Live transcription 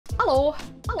Hello.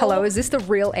 Hello, is this the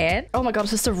real Anne? Oh my god,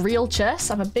 is this the real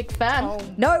Jess? I'm a big fan. Oh.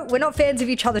 No, we're not fans of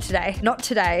each other today. Not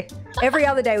today. Every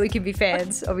other day we can be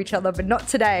fans of each other, but not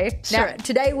today. Sure. Now,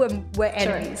 today we're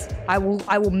enemies. Sure. I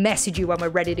will message you when we're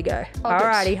ready to go. Oh,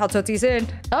 alrighty, I'll talk to you soon.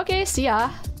 Okay, see ya.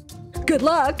 Good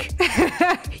luck.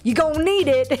 You gonna need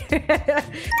it.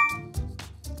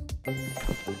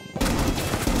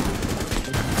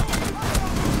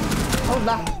 Oh,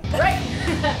 left. Right.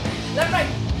 Left, right.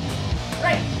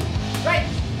 Right. Right.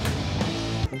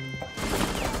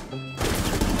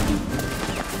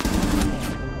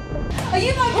 Are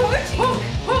you my coach? Hook.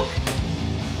 Hook.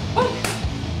 Hook.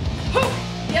 Hook.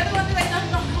 The other one that I don't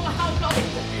know how to call it.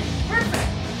 Perfect.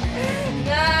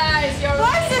 Nice.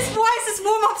 Why is this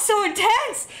warm-up so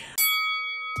intense?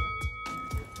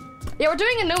 Yeah, we're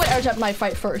doing a no air jet knife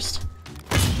fight first.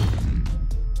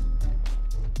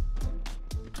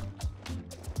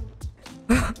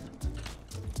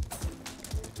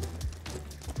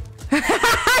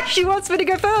 She wants me to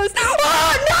go first.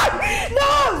 Oh, no!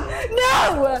 No!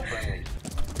 No!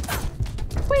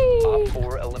 Whee! Op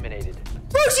 4 eliminated.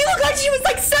 Bro, she looked like she was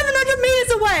like 700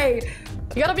 meters away.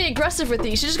 You gotta be aggressive with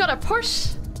these. You just gotta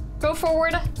push, go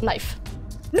forward, knife.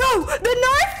 No,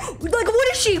 the knife? Like,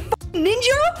 what is she, f***ing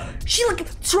ninja? She like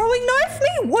throwing knife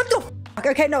me? What the f***?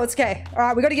 Okay, no, it's okay. All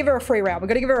right, we gotta give her a free round. We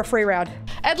gotta give her a free round.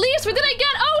 At least we didn't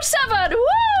get 07. Woo!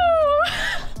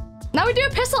 Now we do a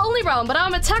pistol only round, but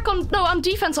I'm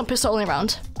defense on pistol only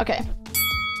round. Okay.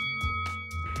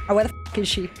 Oh, where the f is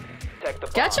she?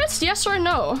 Gadgets? Yes or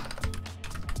no?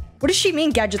 What does she mean,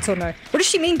 gadgets or no? What does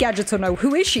she mean, gadgets or no?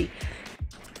 Who is she?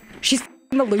 She's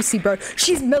Malusi, bro.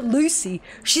 She's Malusi.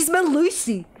 She's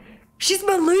Malusi. She's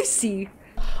Malusi.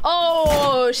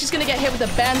 Oh, she's gonna get hit with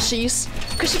the banshees.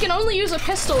 Because she can only use a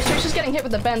pistol, so she's getting hit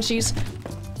with the banshees.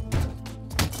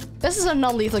 This is a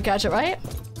non-lethal gadget, right?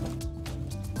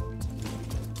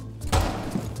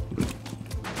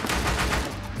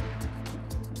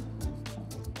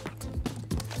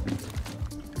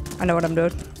 I know what I'm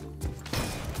doing.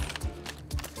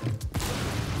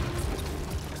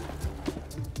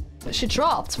 She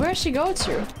dropped. Where did she go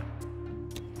to?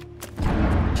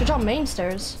 She dropped main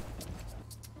stairs.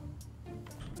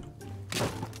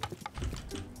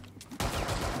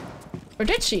 Or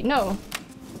did she? No.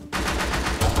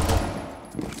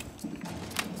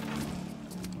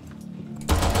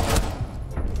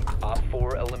 Op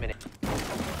 4 eliminated.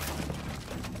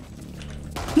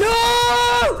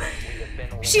 No!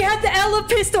 She had the Ella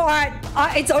pistol. All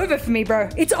right, it's over for me, bro.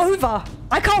 It's over.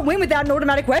 I can't win without an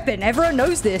automatic weapon. Everyone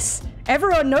knows this.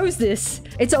 Everyone knows this.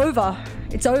 It's over.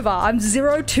 It's over. I'm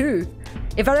 0-2.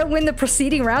 If I don't win the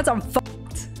preceding rounds, I'm fucked.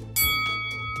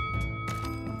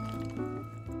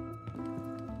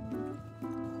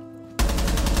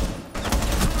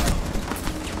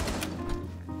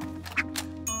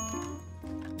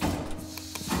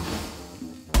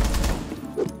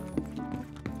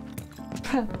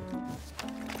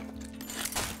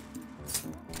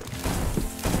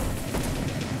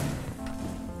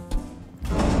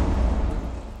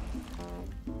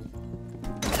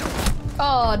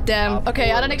 Oh, damn.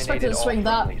 Okay, I didn't expect her to swing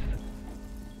that.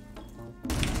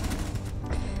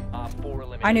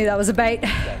 I knew that was a bait.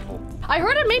 I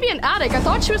heard it maybe an attic. I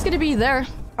thought she was gonna be there.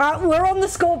 We're on the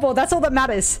scoreboard. That's all that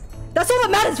matters. That's all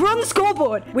that matters. We're on the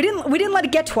scoreboard. We didn't let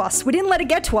it get to us. We didn't let it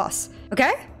get to us.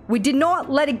 Okay? We did not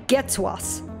let it get to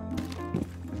us.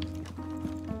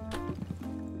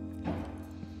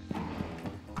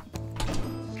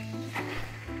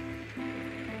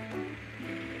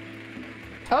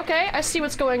 Okay, I see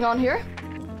what's going on here.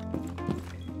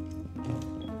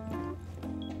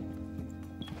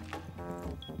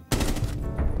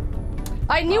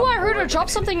 I knew I heard her drop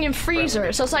something in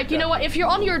freezer, so it's like, you know what, if you're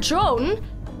on your drone,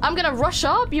 I'm gonna rush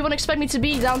up, you won't expect me to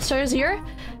be downstairs here,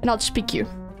 and I'll just peek you.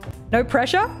 No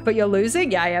pressure, but you're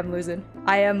losing? Yeah, I am losing.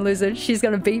 I am losing. She's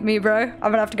gonna beat me, bro. I'm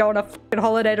gonna have to go on a f***ing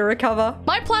holiday to recover.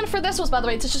 My plan for this was, by the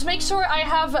way, to just make sure I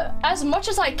have, as much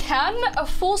as I can, a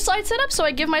full site setup, so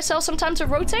I give myself some time to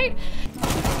rotate.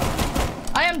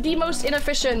 I am the most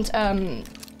inefficient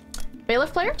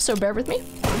bailiff player, so bear with me.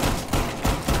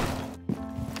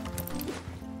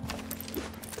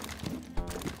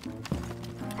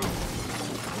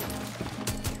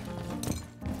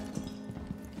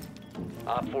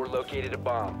 Op 4 located a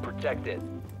bomb. Protect it.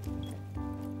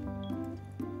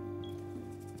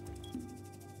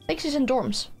 I think she's in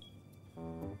dorms.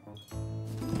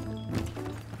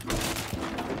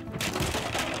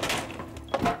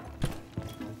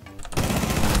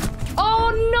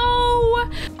 Oh no!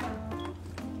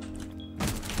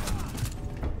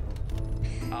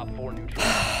 Op 4 neutral.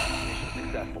 Mission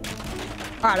successful.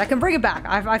 All right, I can bring it back.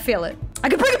 I feel it. I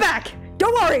can bring it back.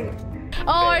 Don't worry.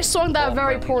 Oh, I swung that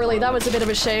very poorly. That was a bit of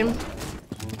a shame.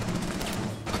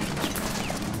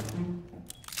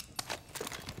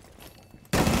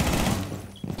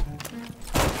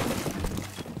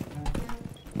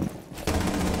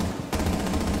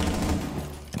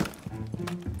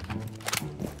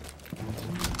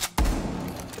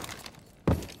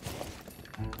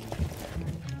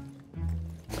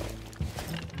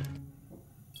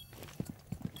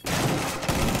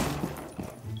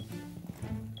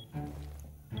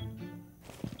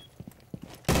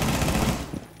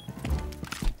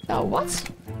 Oh, what?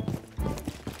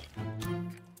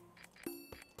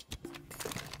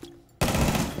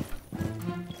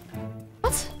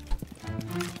 What?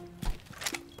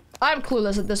 I'm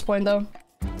clueless at this point, though.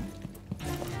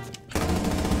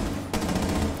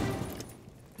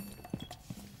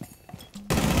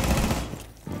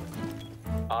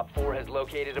 Op 4 has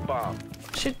located a bomb.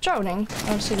 She's droning. I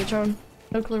don't see the drone.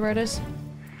 No clue where it is.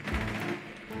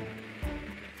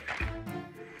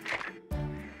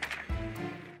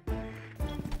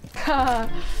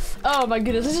 Oh my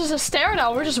goodness, this is a stare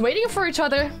now. We're just waiting for each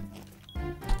other.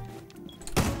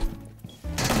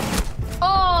 Oh,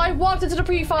 I walked into the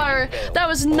pre-fire. That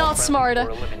was not smart.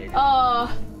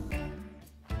 Oh.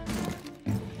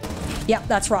 Yep,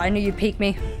 that's right. I knew you'd peek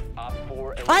me.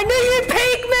 I knew you'd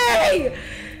peek me!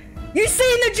 You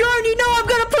seen the drone, you know I'm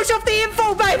gonna push off the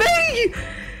info, baby!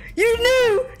 You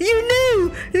knew! You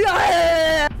knew!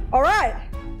 Alright.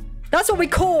 That's what we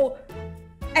call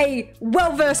a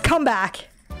well-versed comeback.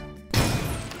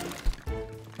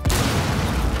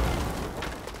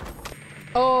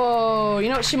 Oh, you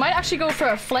know, she might actually go for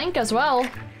a flank as well.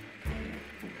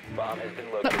 Bomb has been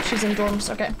No, located. she's in dorms.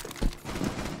 Okay.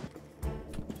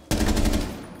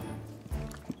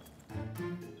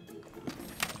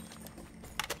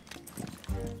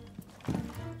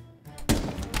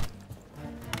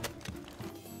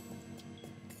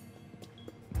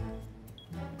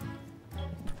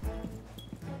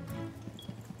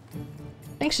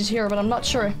 I think she's here, but I'm not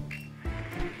sure.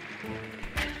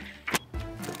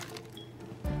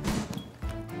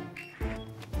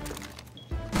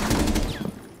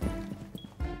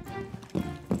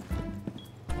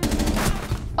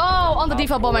 Oh, on the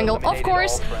default bomb angle. Of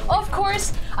course, of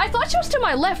course. I thought she was to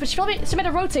my left, but she made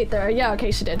a rotate there. Yeah, okay,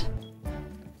 she did.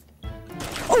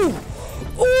 Ooh!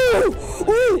 Ooh!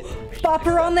 Ooh! Bop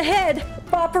her on the head!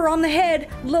 Bop her on the head!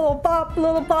 Little bop,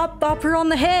 bop her on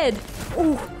the head!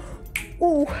 Ooh!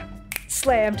 Ooh!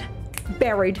 Slammed.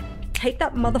 Buried. Take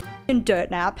that motherfucking dirt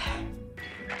nap.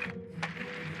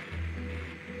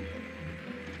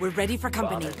 We're ready for Bomb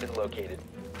company. has been located.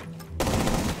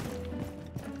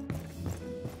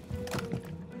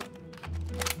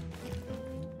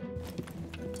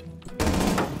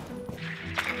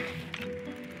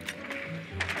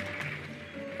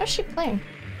 What's she playing?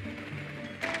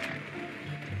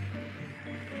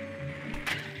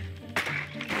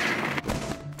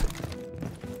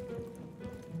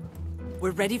 We're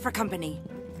ready for company.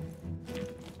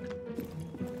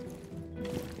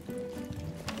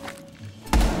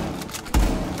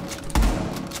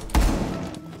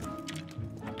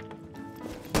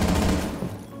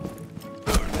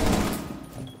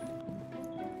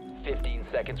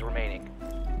 Seconds remaining.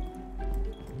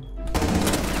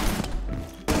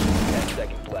 10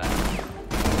 seconds left.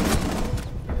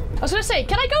 I was gonna say,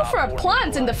 can I go for a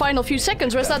plant in the final few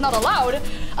seconds, or is that not allowed?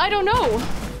 I don't know.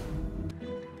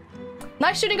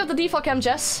 Nice shooting of the default cam,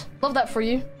 Jess. Love that for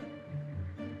you.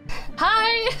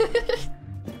 Hi!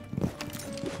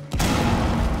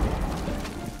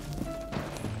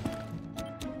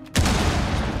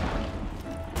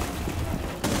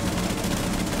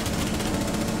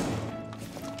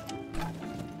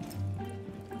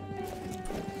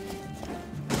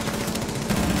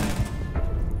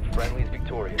 Friendly's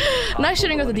victorious. Nice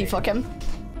shooting of the default cam.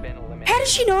 Been eliminated. How did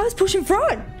she know I was pushing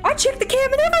front? I checked the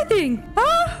cam and everything!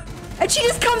 Huh? And she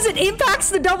just comes and impacts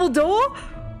the double door?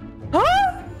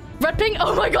 Huh? Red ping?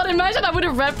 Oh my god, imagine I would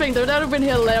have red pinged her. That would have been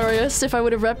hilarious if I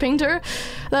would have red pinged her.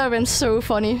 That would have been so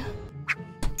funny.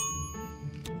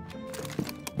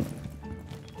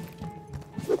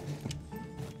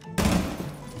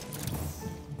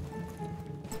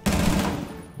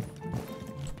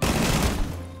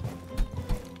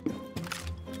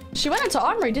 She went into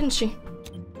armory, didn't she?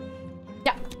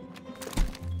 Yeah.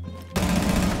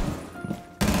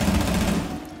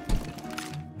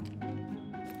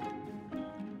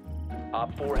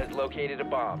 Op 4 has located a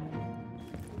bomb.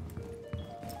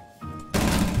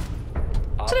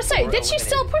 I was gonna say, did she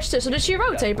still push this or did she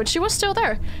rotate? But she was still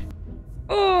there.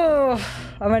 Oh,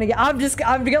 I'm gonna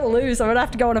lose. I'm gonna have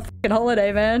to go on a fucking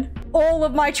holiday, man. all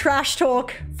of my trash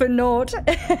talk for naught.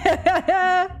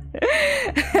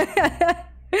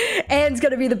 Anne's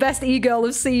gonna be the best e-girl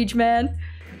of Siege, man.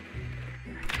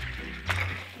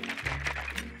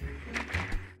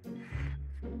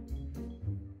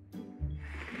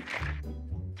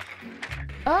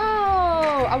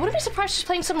 Oh, I wouldn't be surprised she's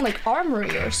playing something like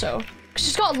Armory or so. 'Cause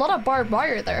she's got a lot of barbed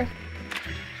wire there.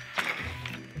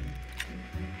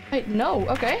 Wait, no,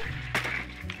 okay.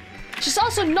 She's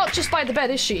also not just by the bed,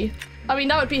 is she? I mean,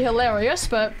 that would be hilarious,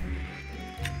 but...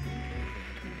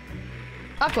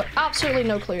 I've got absolutely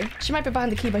no clue. She might be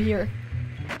behind the Kiba here.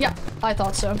 Yeah, I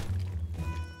thought so.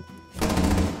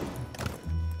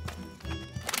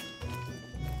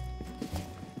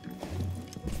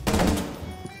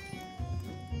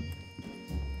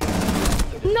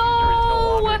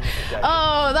 No!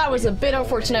 Oh, that was a bit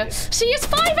unfortunate. She is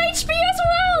 5 HP as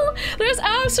well! There's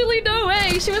absolutely no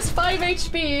way she was 5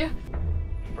 HP.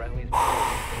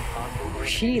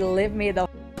 She lit me the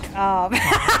f up.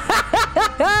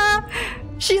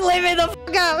 She lit me the f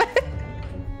up.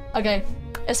 Okay,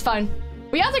 it's fine.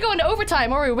 We have to go into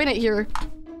overtime or we win it here.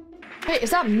 Wait,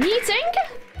 is that meeting?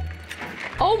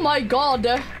 Oh my god.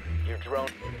 Your drone.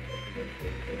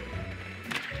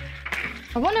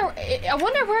 I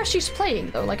wonder where she's playing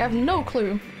though. Like, I have no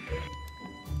clue.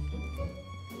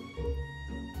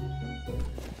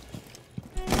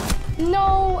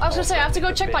 No, I was gonna say I have to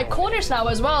go check my corners now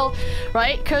as well,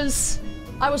 right? Because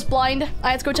I was blind. I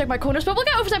had to go check my corners, but we'll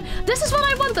get overtime. This is what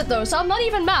I wanted though, so I'm not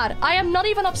even mad. I am not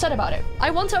even upset about it.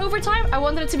 I wanted overtime. I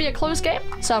wanted it to be a close game,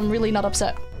 so I'm really not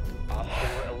upset.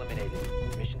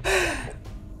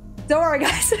 Don't worry,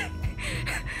 guys.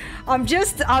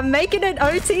 I'm making it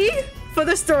OT for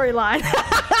the storyline.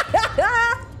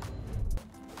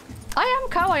 I am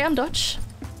cow, I am Dutch.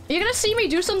 You're gonna see me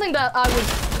do something that I would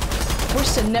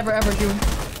wish to never ever do.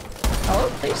 Oh,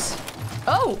 please.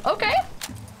 Oh, okay.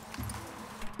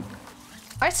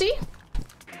 I see.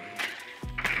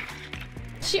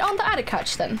 Is she on the attic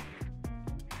hatch then?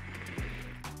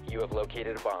 You have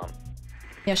located a bomb.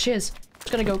 Yeah, she is.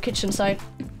 Just gonna go kitchen side.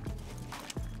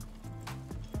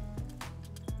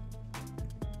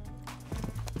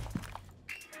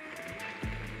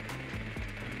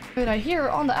 Wait, I hear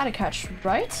her on the attic hatch,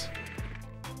 right?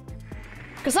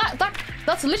 Because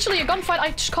that's literally a gunfight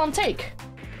I just can't take.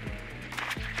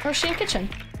 Or is she in kitchen?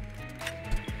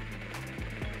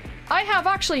 I have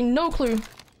actually no clue.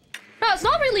 No, it's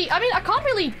not really. I mean, I can't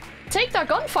really take that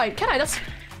gunfight, can I? That's.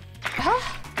 Huh?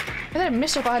 I didn't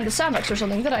miss her behind the sandbox or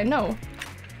something, did I? No.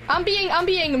 I'm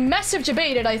being massive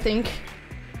debated, I think.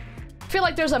 I feel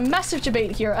like there's a massive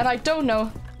debate here, and I don't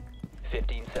know.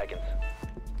 15 seconds.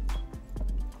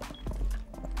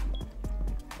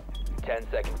 10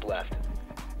 seconds left.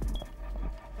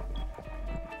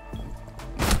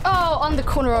 Oh, on the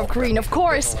corner of green, of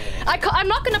course. I'm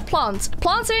not gonna plant.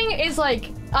 Planting is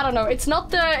like, I don't know. It's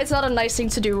not a nice thing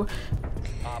to do.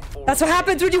 That's what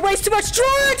happens when you waste too much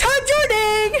time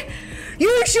turning.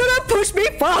 You should have pushed me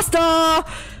faster.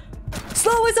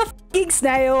 Slow as a fucking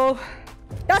snail.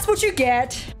 That's what you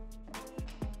get.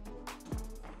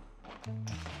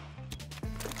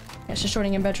 Yeah, she's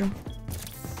joining in bedroom.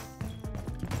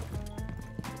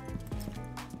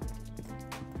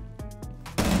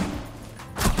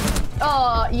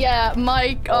 Oh, yeah,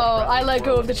 Mike. Oh, I let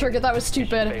go of the trigger. That was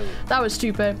stupid. That was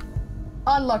stupid.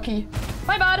 Unlucky.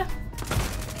 My bad.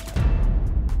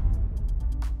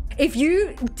 If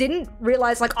you didn't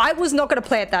realize, like, I was not going to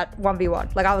play at that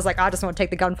 1v1. Like, I was like, I just want to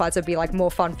take the gunfights. It'd be, like, more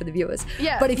fun for the viewers.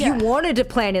 Yeah, but if yeah. you wanted to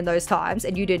plan in those times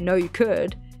and you didn't know you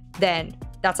could, then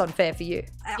that's unfair for you.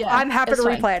 Yeah, I'm happy to it's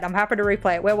replay fine. it. I'm happy to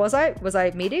replay it. Where was I? Was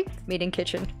I meeting? Meeting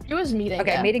kitchen. It was meeting.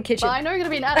 Okay, yeah. meeting kitchen. But I know you're gonna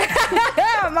be an addict.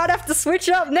 I might have to switch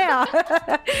up now.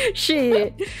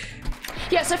 Shit.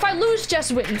 Yes, if I lose,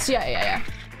 Jess wins. Yeah.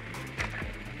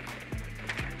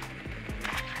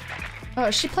 Oh,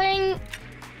 is she playing?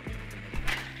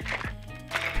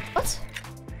 What?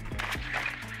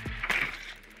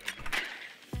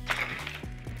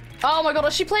 Oh my god,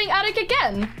 is she playing attic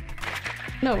again?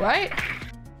 No, right?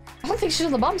 I don't think she's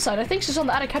on the bomb side. I think she's on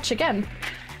the attic hatch again.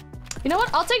 You know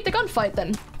what? I'll take the gunfight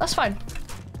then. That's fine.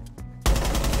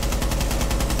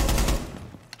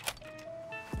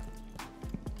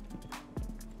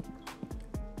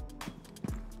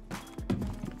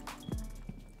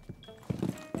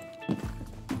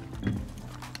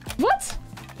 What?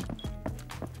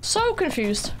 So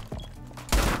confused.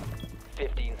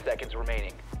 15 seconds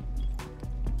remaining.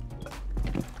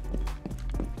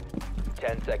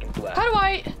 10 seconds left. How do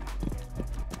I?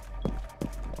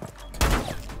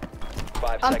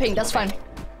 5 I'm seconds pinged, that's fine. remaining.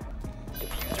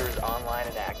 Diffuser is online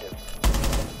and active.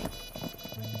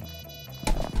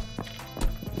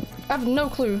 I have no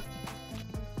clue.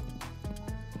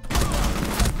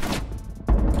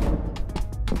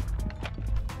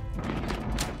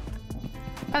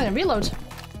 And then reload.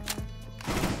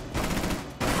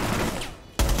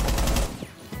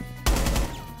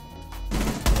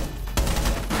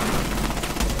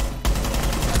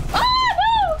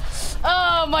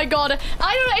 Oh my god.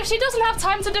 I don't know, if she doesn't have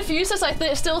time to defuse this,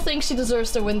 I still think she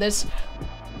deserves to win this.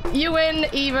 You win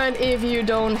even if you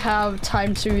don't have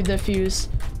time to defuse.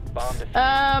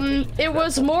 It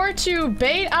was more to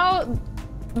bait out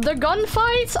the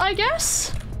gunfight, I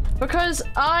guess? Because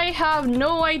I have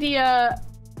no idea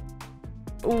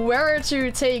where to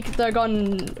take the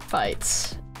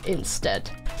gunfight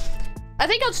instead. I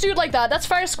think I'll just do it like that. That's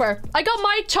fair square. I got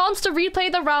my chance to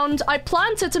replay the round. I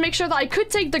planted to make sure that I could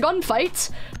take the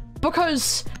gunfight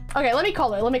because... Okay, let me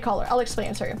call her. Let me call her. I'll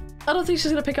explain it to you. I don't think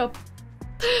she's gonna pick up.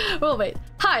 Well, wait.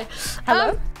 Hi.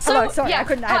 Hello? Hello, sorry, yeah, I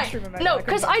couldn't hi. actually remember. No,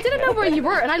 because I didn't know where you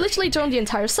were, and I literally joined the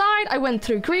entire side. I went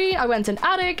through green, I went in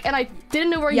attic, and I didn't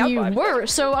know where you were.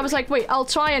 So I was like, wait,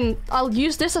 I'll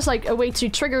use this as like a way to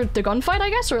trigger the gunfight,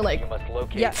 I guess, or like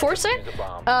force it.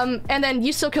 And then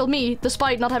you still killed me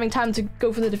despite not having time to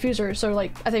go for the diffuser. So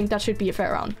like, I think that should be a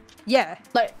fair round. Yeah.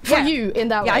 Like, for you in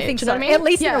that way. Yeah, I think so. You know what I mean? At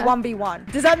least in a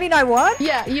 1v1. Does that mean I won?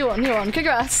 Yeah, you won.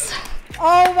 Congrats.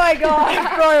 Oh my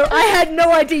god, bro. I had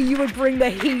no idea you would bring the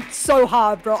heat so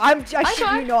hard, bro. I shit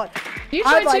you not. You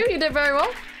tried like, too, you did very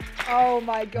well. Oh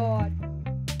my god.